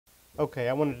Okay,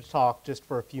 I wanted to talk just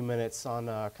for a few minutes on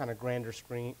kind of grander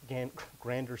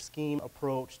scheme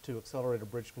approach to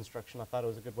accelerated bridge construction. I thought it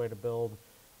was a good way to build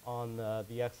on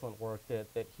the excellent work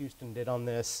that Houston did on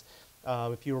this.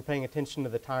 If you were paying attention to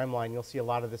the timeline, you'll see a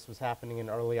lot of this was happening in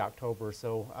early October.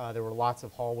 So there were lots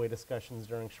of hallway discussions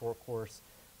during short course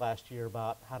last year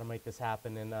about how to make this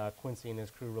happen, and Quincy and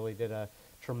his crew really did a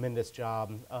tremendous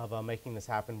job of making this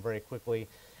happen very quickly.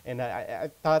 And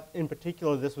I thought in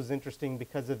particular this was interesting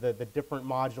because of the different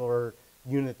modular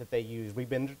unit that they use. We've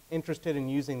been interested in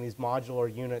using these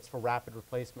modular units for rapid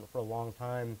replacement for a long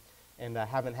time, and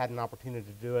haven't had an opportunity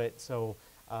to do it. So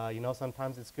you know,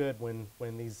 sometimes it's good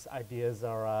when these ideas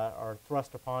are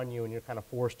thrust upon you and you're kind of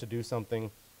forced to do something.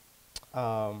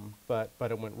 But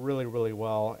it went really, really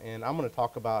well. And I'm going to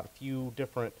talk about a few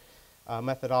different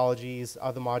methodologies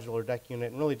of the modular deck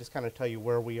unit and really just kind of tell you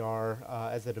where we are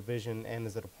as a division and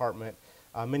as a department.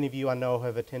 Many of you I know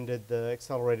have attended the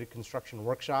accelerated construction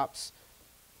workshops.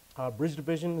 Bridge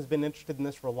Division has been interested in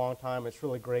this for a long time. It's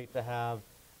really great to have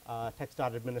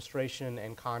TxDOT administration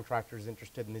and contractors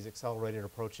interested in these accelerated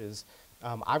approaches.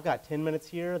 I've got 10 minutes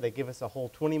here. They give us a whole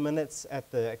 20 minutes at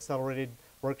the accelerated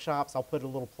workshops. I'll put a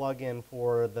little plug in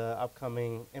for the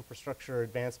upcoming Infrastructure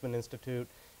Advancement Institute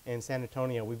in San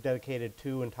Antonio. We've dedicated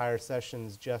 2 entire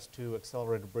sessions just to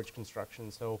accelerated bridge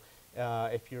construction. So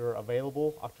if you're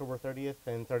available October 30th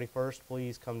and 31st,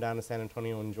 please come down to San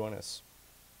Antonio and join us.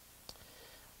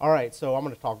 All right, so I'm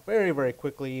going to talk very, very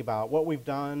quickly about what we've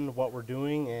done, what we're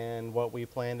doing, and what we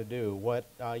plan to do. What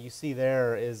you see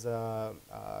there is a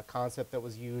concept that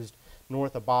was used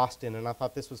north of Boston, and I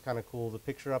thought this was kind of cool. The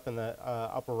picture up in the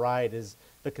upper right is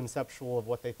the conceptual of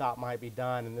what they thought might be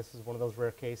done, and this is one of those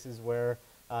rare cases where,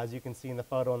 as you can see in the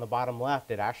photo on the bottom left,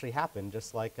 it actually happened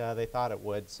just like they thought it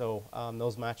would. So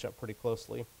those match up pretty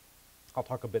closely. I'll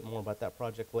talk a bit more about that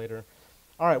project later.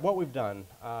 All right, what we've done.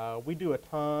 We do a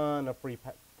ton of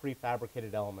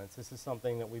prefabricated elements. This is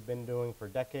something that we've been doing for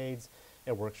decades.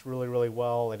 It works really, really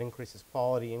well. It increases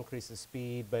quality, increases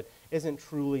speed, but isn't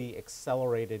truly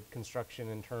accelerated construction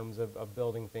in terms of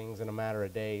building things in a matter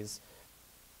of days.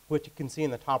 What you can see in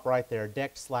the top right there,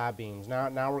 decked slab beams.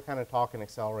 Now we're kind of talking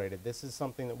accelerated. This is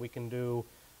something that we can do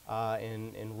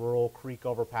in rural creek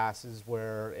overpasses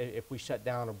where if we shut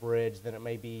down a bridge, then it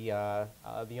may be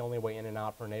the only way in and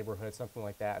out for a neighborhood, something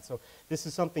like that. So this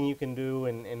is something you can do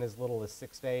in as little as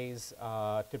 6 days,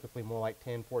 typically more like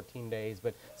 10, 14 days,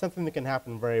 but something that can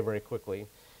happen very, very quickly.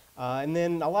 And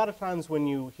then a lot of times when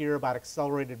you hear about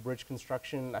accelerated bridge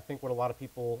construction, I think what a lot of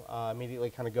people immediately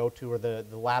kind of go to are the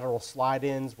lateral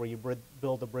slide-ins where you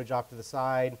build the bridge off to the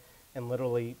side and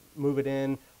literally move it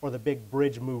in, or the big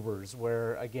bridge movers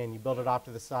where, again, you build it off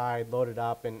to the side, load it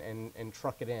up, and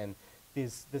truck it in.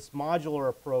 This modular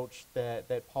approach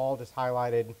that Paul just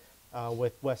highlighted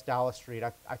with West Dallas Street,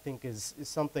 I think is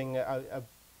something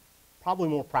probably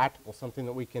more practical, something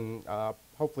that we can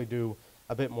hopefully do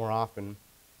a bit more often.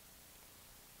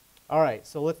 All right,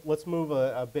 so let's move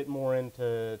a bit more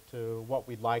into what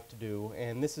we'd like to do.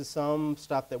 And this is some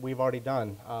stuff that we've already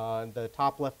done. The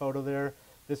top left photo there,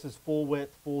 this is full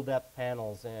width, full depth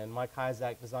panels. And Mike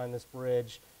Hyzak designed this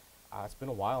bridge. It's been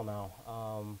a while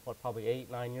now, probably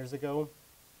 8, 9 years ago.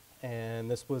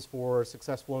 And this was for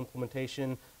successful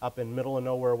implementation up in middle of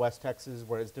nowhere, West Texas,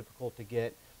 where it's difficult to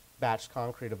get batched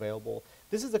concrete available.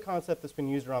 This is a concept that's been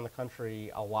used around the country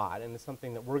a lot, and it's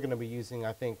something that we're going to be using,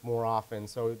 I think, more often.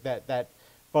 So that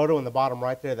photo in the bottom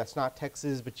right there, that's not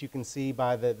Texas, but you can see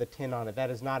by the tin on it, that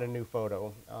is not a new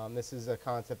photo. This is a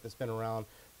concept that's been around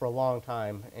for a long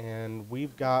time, and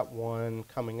we've got one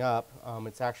coming up.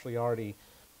 It's actually already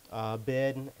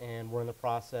bid, and we're in the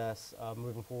process of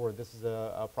moving forward. This is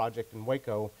a project in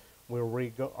Waco where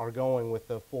we are going with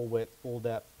the full width, full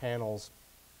depth panels.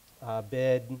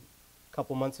 Bid a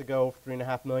couple months ago for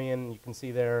 $3.5 million. You can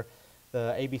see there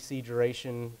the ABC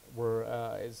duration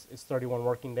is 31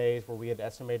 working days, where we had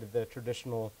estimated the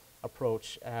traditional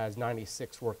approach as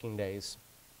 96 working days.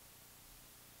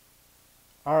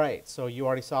 All right, so you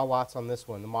already saw lots on this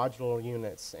one, the modular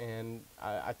units, and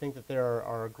I think that there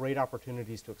are great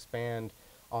opportunities to expand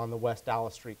on the West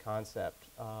Dallas Street concept.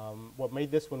 What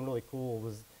made this one really cool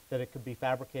was that it could be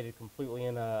fabricated completely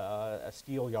in a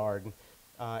steel yard.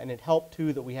 And it helped,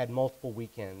 too, that we had multiple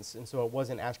weekends, and so it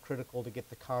wasn't as critical to get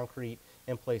the concrete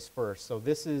in place first. So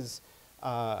this is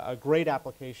a great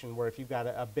application where if you've got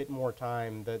a bit more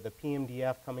time, the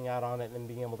PMDF coming out on it and then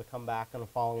being able to come back on the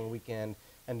following weekend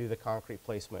and do the concrete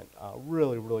placement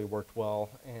really, really worked well.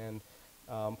 And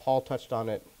Paul touched on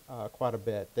it quite a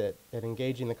bit, that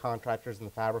engaging the contractors and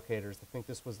the fabricators. I think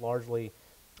this was largely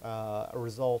a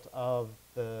result of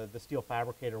the steel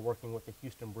fabricator working with the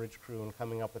Houston Bridge crew and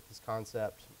coming up with this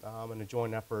concept in a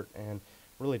joint effort, and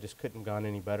really just couldn't have gone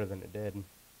any better than it did.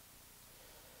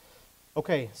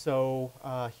 Okay, so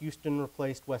Houston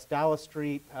replaced West Dallas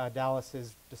Street. Dallas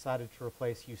has decided to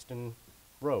replace Houston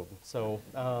Road. So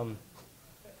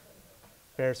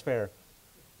fair's fair.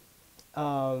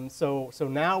 So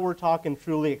now we're talking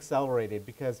truly accelerated,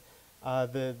 because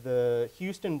the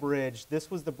Houston Bridge,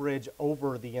 this was the bridge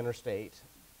over the interstate.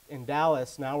 In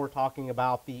Dallas, now we're talking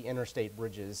about the interstate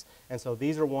bridges. And so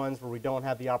these are ones where we don't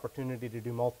have the opportunity to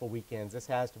do multiple weekends. This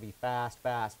has to be fast,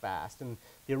 fast, fast. And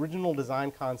the original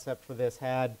design concept for this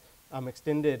had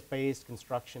extended phased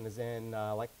construction, as in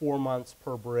like 4 months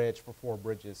per bridge for 4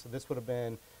 bridges. So this would have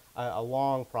been a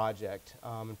long project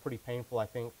and pretty painful, I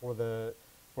think, for the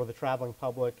traveling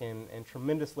public, and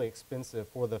tremendously expensive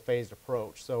for the phased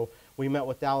approach. So we met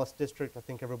with Dallas District. I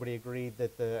think everybody agreed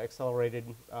that the accelerated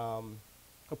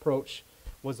approach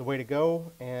was the way to go.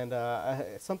 And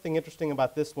something interesting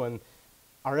about this one,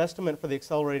 our estimate for the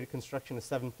accelerated construction is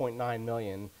 $7.9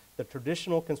 million. The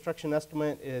traditional construction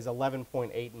estimate is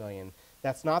 $11.8 million.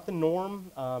 That's not the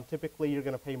norm. Typically, you're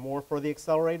going to pay more for the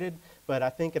accelerated, but I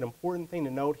think an important thing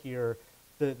to note here,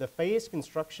 the phased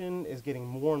construction is getting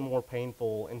more and more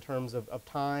painful in terms of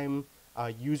time,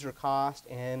 user cost,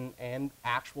 and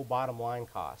actual bottom line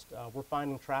cost. We're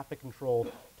finding traffic control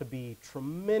to be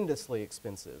tremendously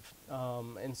expensive.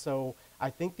 And so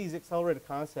I think these accelerated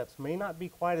concepts may not be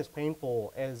quite as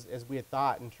painful as we had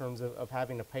thought in terms of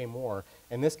having to pay more.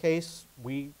 In this case,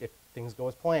 if things go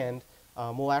as planned,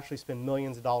 we'll actually spend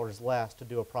millions of dollars less to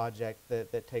do a project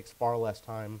that takes far less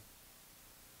time.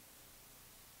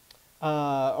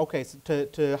 Okay, so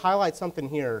to highlight something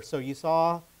here, so you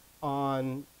saw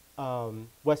on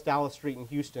West Dallas Street in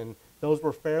Houston, those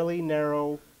were fairly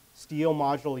narrow steel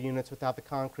modular units without the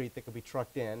concrete that could be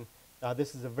trucked in.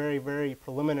 This is a very, very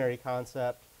preliminary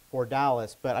concept for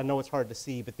Dallas, but I know it's hard to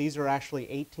see, but these are actually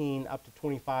 18 up to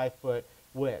 25-foot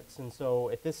widths. And so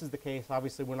if this is the case,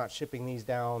 obviously we're not shipping these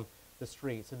down the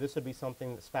street. So this would be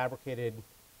something that's fabricated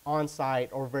on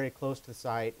site or very close to the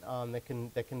site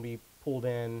that can be pulled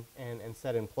in and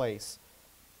set in place.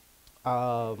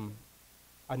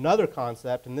 Another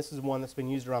concept, and this is one that's been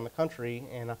used around the country,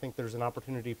 and I think there's an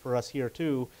opportunity for us here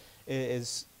too,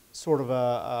 is sort of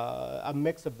a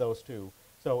mix of those two.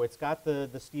 So it's got the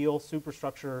steel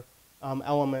superstructure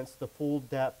elements, the full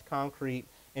depth concrete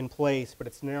in place, but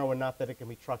it's narrow enough that it can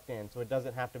be trucked in, so it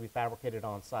doesn't have to be fabricated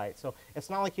on site. So it's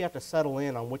not like you have to settle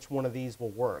in on which one of these will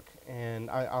work, and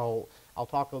I'll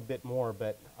talk a bit more,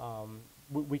 but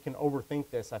we can overthink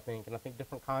this, I think, and I think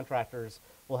different contractors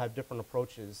will have different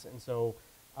approaches. And so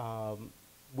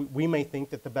we may think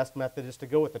that the best method is to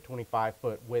go with the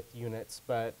 25-foot width units,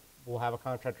 but we'll have a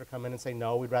contractor come in and say,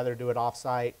 no, we'd rather do it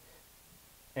off-site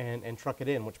and truck it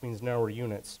in, which means narrower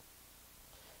units.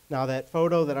 Now, that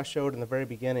photo that I showed in the very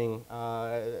beginning,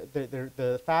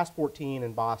 the Fast 14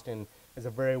 in Boston is a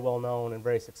very well-known and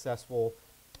very successful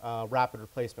rapid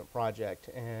replacement project,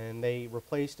 and they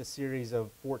replaced a series of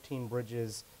 14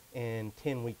 bridges in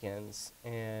 10 weekends,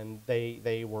 and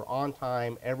they were on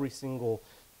time every single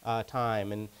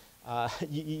time. And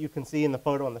you can see in the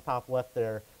photo on the top left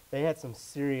there, they had some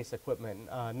serious equipment.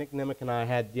 Nick Nemick and I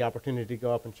had the opportunity to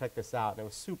go up and check this out, and it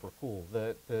was super cool.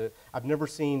 I've never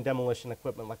seen demolition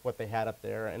equipment like what they had up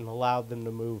there, and allowed them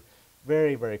to move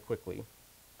very, very quickly.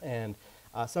 And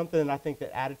something I think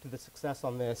that added to the success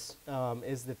on this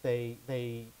is that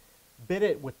they bid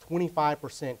it with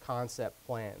 25% concept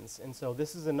plans. And so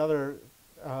this is another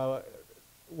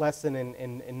lesson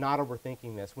in not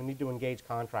overthinking this. We need to engage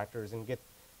contractors and get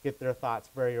their thoughts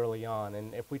very early on.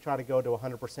 And if we try to go to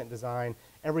 100% design,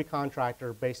 every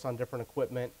contractor, based on different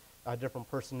equipment, different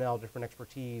personnel, different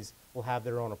expertise, will have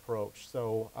their own approach.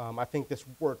 So I think this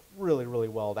worked really, really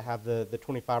well to have the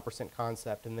 25%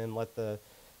 concept and then let the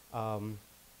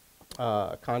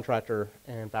contractor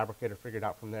and fabricator figure it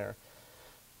out from there.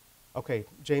 Okay,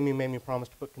 Jamie made me promise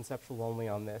to put conceptual only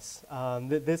on this.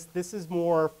 This is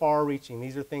more far-reaching.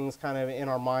 These are things kind of in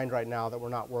our mind right now that we're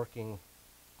not working.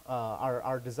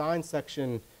 Our design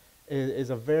section is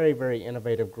a very, very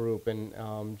innovative group,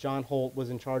 and John Holt was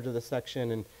in charge of the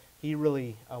section, and he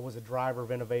really was a driver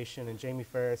of innovation, and Jamie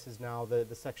Ferris is now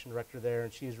the section director there,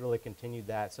 and she's really continued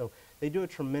that. So they do a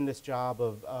tremendous job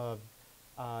of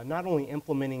not only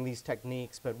implementing these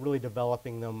techniques, but really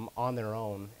developing them on their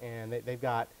own. And they've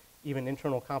got even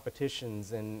internal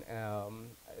competitions and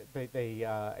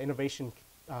innovation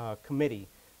committee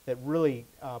that really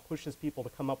pushes people to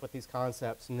come up with these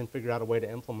concepts and then figure out a way to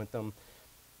implement them.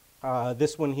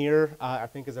 This one here, I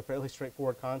think, is a fairly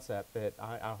straightforward concept that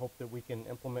I hope that we can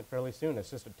implement fairly soon.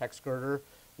 It's just a tech skirter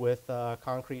with a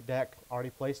concrete deck already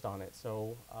placed on it.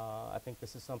 So I think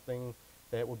this is something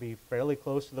that would be fairly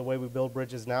close to the way we build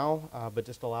bridges now, but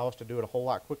just allow us to do it a whole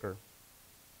lot quicker.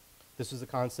 This is a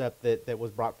concept that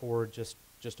was brought forward just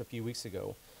a few weeks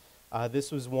ago.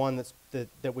 This was one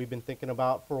that we've been thinking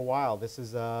about for a while. This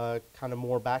is kind of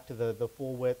more back to the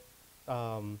full width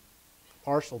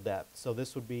partial depth. So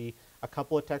this would be a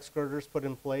couple of tech skirters put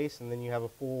in place, and then you have a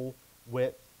full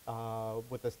width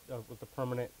with a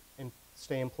permanent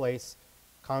stay in place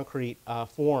concrete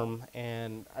form.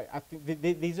 And I think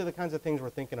these are the kinds of things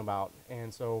we're thinking about.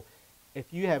 And so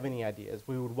if you have any ideas,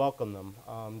 we would welcome them.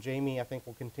 Jamie, I think,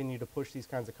 will continue to push these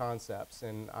kinds of concepts,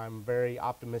 and I'm very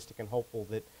optimistic and hopeful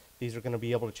that these are going to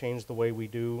be able to change the way we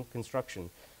do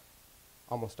construction.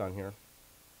 Almost done here.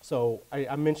 So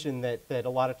I mentioned that a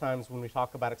lot of times when we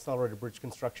talk about accelerated bridge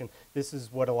construction, this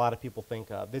is what a lot of people think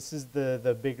of. This is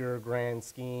the bigger grand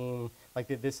scheme, like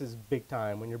this is big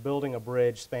time. When you're building a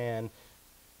bridge span,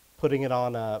 putting it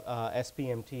on a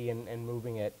SPMT and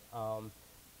moving it,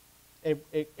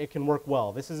 it can work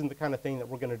well. This isn't the kind of thing that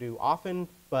we're going to do often,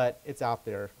 but it's out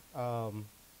there.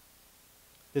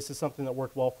 This is something that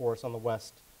worked well for us on the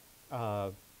West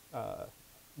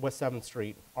 7th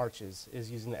Street arches, is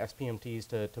using the SPMTs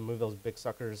to move those big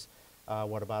suckers,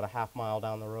 about a half mile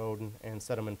down the road and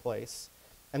set them in place.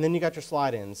 And then you got your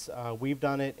slide-ins. We've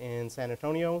done it in San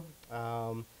Antonio.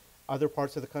 Other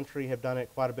parts of the country have done it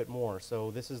quite a bit more.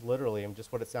 So this is literally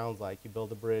just what it sounds like. You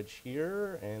build a bridge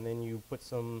here, and then you put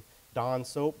some Dawn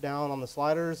soap down on the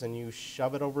sliders, and you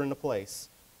shove it over into place.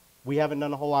 We haven't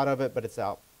done a whole lot of it, but it's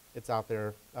out. It's out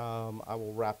there. I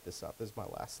will wrap this up. This is my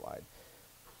last slide.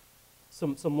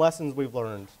 Some lessons we've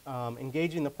learned.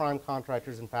 Engaging the prime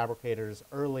contractors and fabricators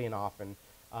early and often.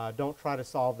 Don't try to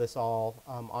solve this all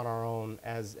on our own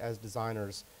as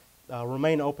designers.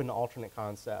 Remain open to alternate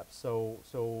concepts.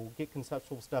 So get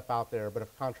conceptual stuff out there, but if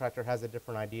a contractor has a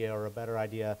different idea or a better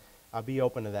idea, be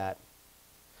open to that.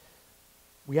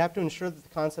 We have to ensure that the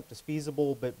concept is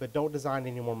feasible, but don't design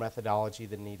any more methodology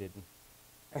than needed.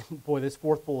 And boy, this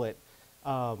fourth bullet,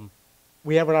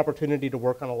 we have an opportunity to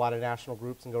work on a lot of national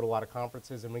groups and go to a lot of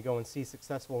conferences, and we go and see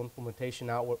successful implementation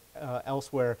out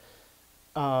elsewhere.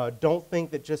 Don't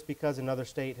think that just because another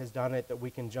state has done it that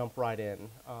we can jump right in.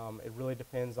 It really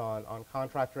depends on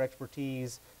contractor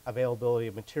expertise, availability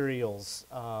of materials,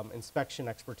 inspection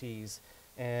expertise,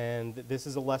 and this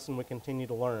is a lesson we continue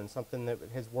to learn, something that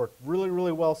has worked really,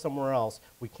 really well somewhere else.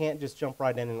 We can't just jump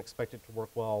right in and expect it to work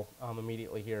well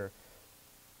immediately here.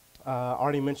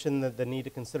 Already mentioned the need to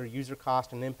consider user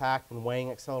cost and impact when weighing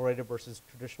accelerated versus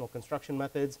traditional construction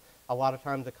methods. A lot of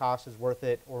times the cost is worth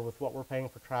it, or with what we're paying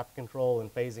for traffic control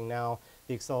and phasing now,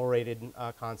 the accelerated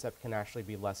concept can actually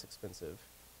be less expensive.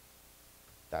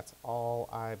 That's all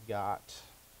I've got.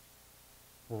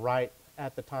 Right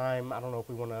at the time, I don't know if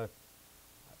we want to,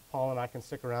 Paul and I can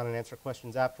stick around and answer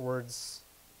questions afterwards.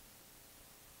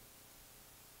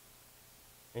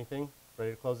 Anything?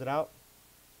 Ready to close it out?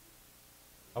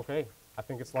 Okay, I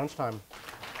think it's lunchtime.